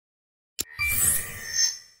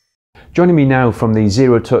Joining me now from the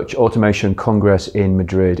Zero Touch Automation Congress in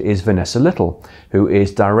Madrid is Vanessa Little, who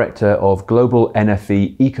is Director of Global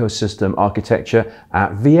NFV Ecosystem Architecture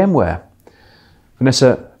at VMware.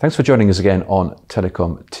 Vanessa, thanks for joining us again on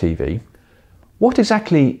TelecomTV. What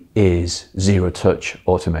exactly is Zero Touch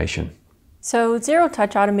Automation? So Zero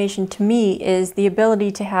Touch Automation to me is the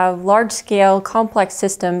ability to have large-scale, complex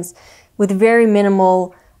systems with very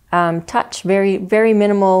minimal touch, very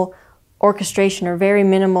minimal orchestration or very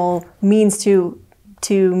minimal means to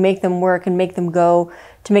make them work and make them go,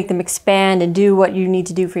 to make them expand and do what you need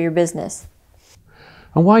to do for your business.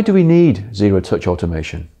 And why do we need Zero Touch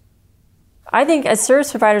Automation? I think as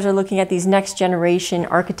service providers are looking at these next generation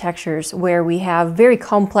architectures where we have very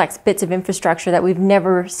complex bits of infrastructure that we've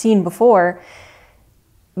never seen before,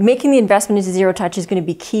 making the investment into Zero Touch is going to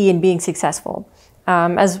be key in being successful.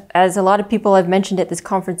 As a lot of people have mentioned at this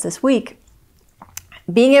conference this week,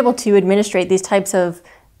 being able to administrate these types of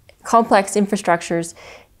complex infrastructures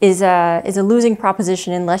is a losing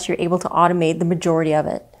proposition unless you're able to automate the majority of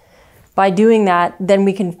it. By doing that, then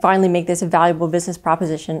we can finally make this a valuable business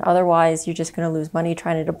proposition. Otherwise, you're just going to lose money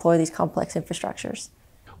trying to deploy these complex infrastructures.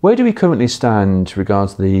 Where do we currently stand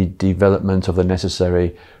regards to the development of the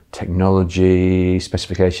necessary technology,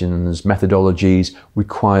 specifications, methodologies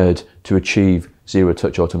required to achieve Zero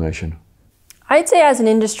Touch Automation? I'd say as an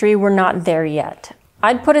industry, we're not there yet.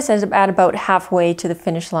 I'd put us at about halfway to the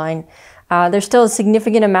finish line. There's still a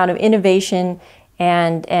significant amount of innovation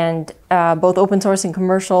and both open source and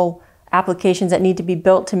commercial applications that need to be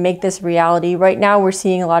built to make this reality. Right now, we're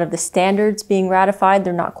seeing a lot of the standards being ratified.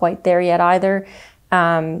 They're not quite there yet either.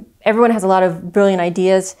 Everyone has a lot of brilliant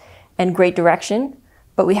ideas and great direction,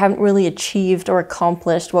 but we haven't really achieved or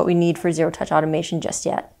accomplished what we need for Zero Touch Automation just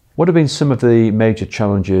yet. What have been some of the major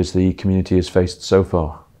challenges the community has faced so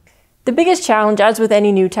far? The biggest challenge, as with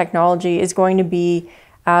any new technology, is going to be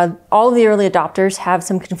all of the early adopters have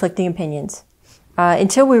some conflicting opinions.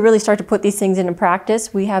 Until we really start to put these things into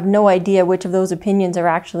practice, we have no idea which of those opinions are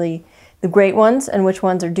actually the great ones and which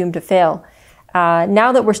ones are doomed to fail.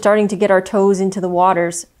 Now that we're starting to get our toes into the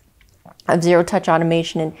waters of Zero Touch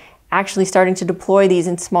Automation and actually starting to deploy these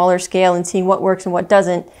in smaller scale and seeing what works and what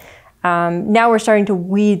doesn't, now we're starting to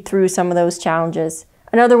weed through some of those challenges.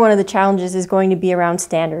 Another one of the challenges is going to be around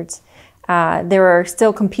standards. There are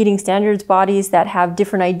still competing standards bodies that have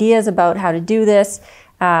different ideas about how to do this,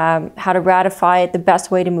 how to ratify it, the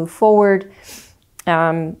best way to move forward.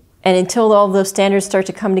 And until all those standards start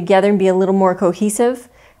to come together and be a little more cohesive,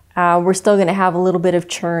 we're still going to have a little bit of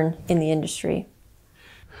churn in the industry.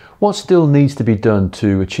 What still needs to be done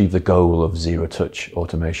to achieve the goal of Zero Touch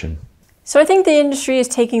Automation? So I think the industry is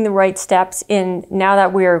taking the right steps in now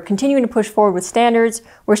that we're continuing to push forward with standards.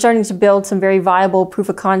 We're starting to build some very viable proof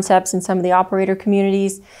of concepts in some of the operator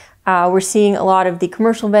communities. We're seeing a lot of the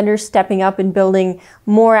commercial vendors stepping up and building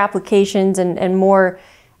more applications and more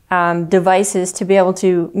devices to be able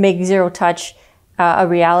to make Zero Touch a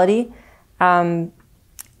reality.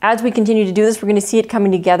 As we continue to do this, we're going to see it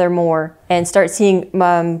coming together more and start seeing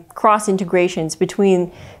cross integrations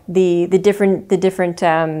between the different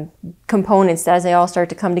components as they all start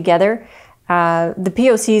to come together. The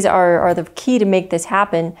POCs are the key to make this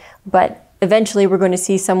happen, but eventually we're going to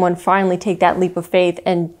see someone finally take that leap of faith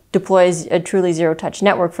and deploy a truly Zero Touch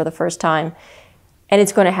network for the first time. And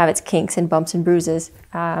it's going to have its kinks and bumps and bruises.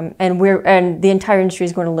 And the entire industry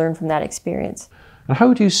is going to learn from that experience. And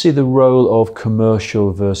how do you see the role of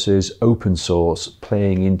commercial versus open source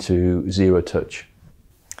playing into Zero Touch?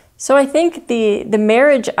 So I think the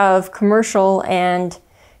marriage of commercial and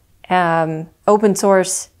open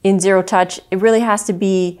source in Zero Touch, it really has to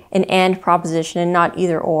be an and proposition and not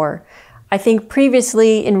either or. I think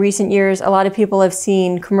previously in recent years, a lot of people have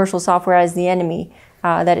seen commercial software as the enemy,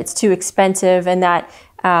 that it's too expensive and that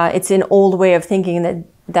it's an old way of thinking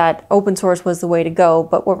that open source was the way to go.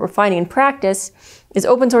 But what we're finding in practice is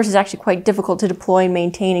open source is actually quite difficult to deploy and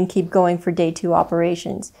maintain and keep going for day two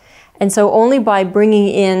operations. And so only by bringing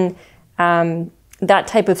in that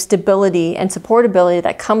type of stability and supportability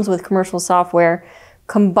that comes with commercial software,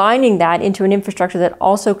 combining that into an infrastructure that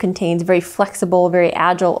also contains very flexible, very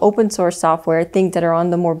agile open source software, things that are on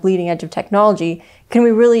the more bleeding edge of technology, can we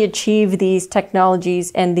really achieve these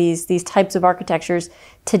technologies and these types of architectures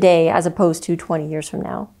today as opposed to 20 years from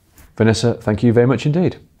now? Vanessa, thank you very much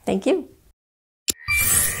indeed. Thank you.